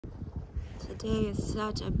Today is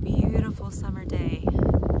such a beautiful summer day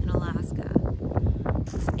in Alaska.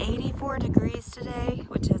 It's 84 degrees today,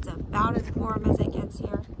 which is about as warm as it gets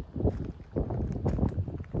here.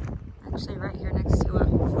 Actually right here next to a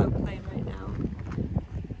float plane right now.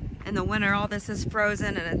 In the winter all this is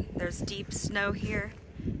frozen and there's deep snow here.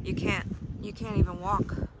 You can't even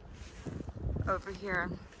walk over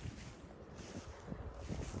here.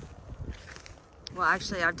 Well,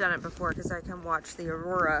 actually I've done it before because I can watch the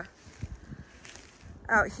aurora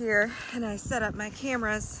out here, and I set up my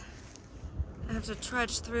cameras. I have to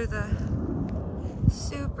trudge through the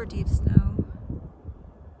super deep snow.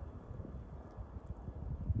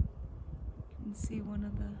 You can see one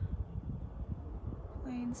of the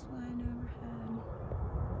planes flying overhead.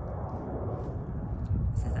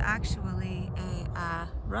 This is actually a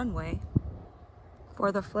runway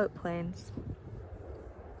for the float planes,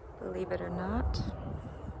 believe it or not.